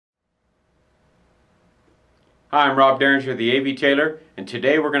Hi, I'm Rob Derringer, the AV Tailor, and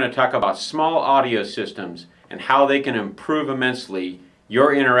today we're going to talk about small audio systems and how they can improve immensely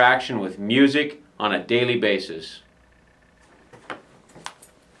your interaction with music on a daily basis.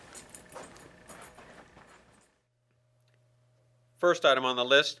 First item on the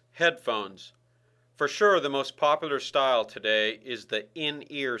list, headphones. For sure, the most popular style today is the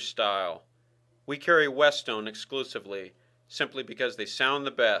in-ear style. We carry Westone exclusively, simply because they sound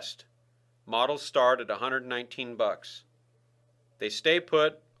the best. Models start at $119. They stay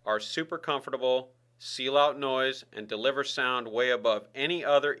put, are super comfortable, seal out noise, and deliver sound way above any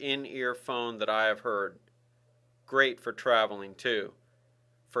other in-ear phone that I have heard. Great for traveling too.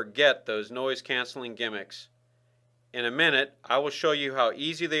 Forget those noise-canceling gimmicks. In a minute, I will show you how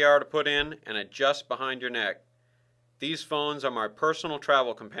easy they are to put in and adjust behind your neck. These phones are my personal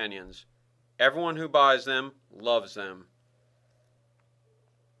travel companions. Everyone who buys them loves them.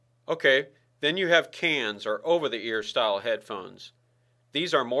 Okay, then you have cans or over-the-ear style headphones.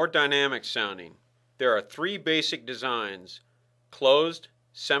 These are more dynamic sounding. There are three basic designs: closed,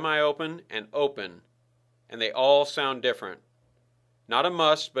 semi-open, and open, and they all sound different. Not a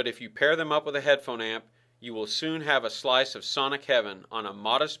must, but if you pair them up with a headphone amp, you will soon have a slice of sonic heaven on a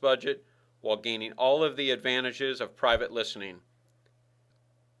modest budget while gaining all of the advantages of private listening.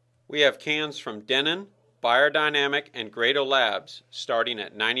 We have cans from Denon, Beyerdynamic, and Grado Labs starting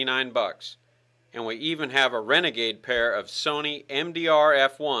at $99, and we even have a renegade pair of Sony MDR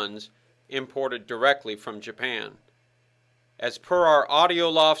F1s imported directly from Japan. As per our Audio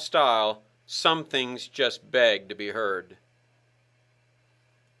Loft style, some things just beg to be heard.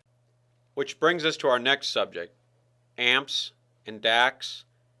 Which brings us to our next subject, amps and DACs,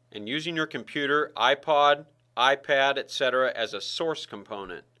 and using your computer, iPod, iPad, etc. as a source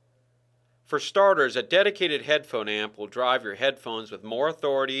component. For starters, a dedicated headphone amp will drive your headphones with more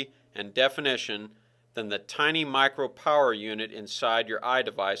authority and definition than the tiny micro power unit inside your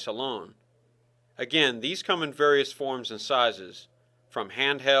iDevice alone. Again, these come in various forms and sizes, from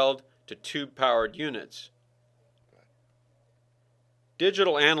handheld to tube-powered units.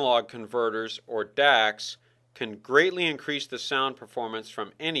 Digital analog converters, or DACs, can greatly increase the sound performance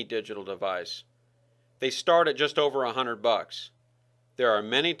from any digital device. They start at just over $100. There are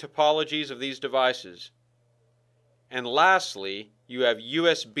many topologies of these devices. And lastly, you have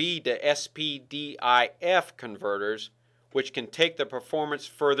USB to SPDIF converters, which can take the performance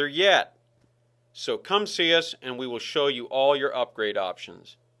further yet. So come see us and we will show you all your upgrade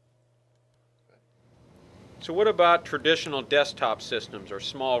options. So what about traditional desktop systems or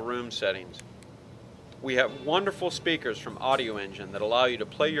small room settings? We have wonderful speakers from Audio Engine that allow you to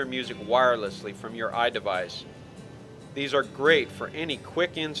play your music wirelessly from your iDevice. These are great for any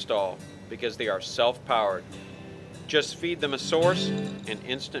quick install because they are self-powered. Just feed them a source and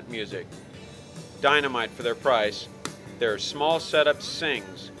instant music. Dynamite for their price. Their small setup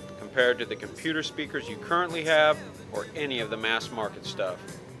sings compared to the computer speakers you currently have or any of the mass market stuff.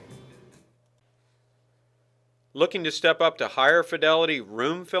 Looking to step up to higher fidelity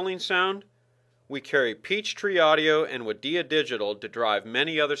room filling sound? We carry Peachtree Audio and Wadia Digital to drive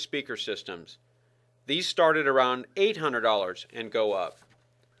many other speaker systems. These start at around $800 and go up.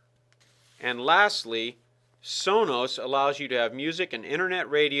 And lastly, Sonos allows you to have music and internet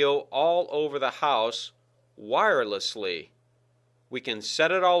radio all over the house wirelessly. We can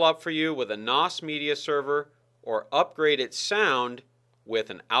set it all up for you with a NOS media server or upgrade its sound with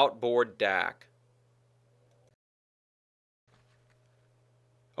an outboard DAC.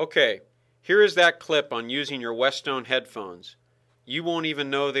 Okay, here is that clip on using your Westone headphones. You won't even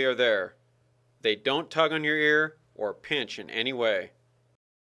know they are there. They don't tug on your ear or pinch in any way.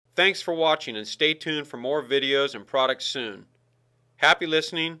 Thanks for watching and stay tuned for more videos and products soon. Happy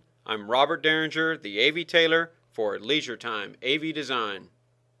listening. I'm Robert Derringer, the AV Tailor for Leisure Time AV Design.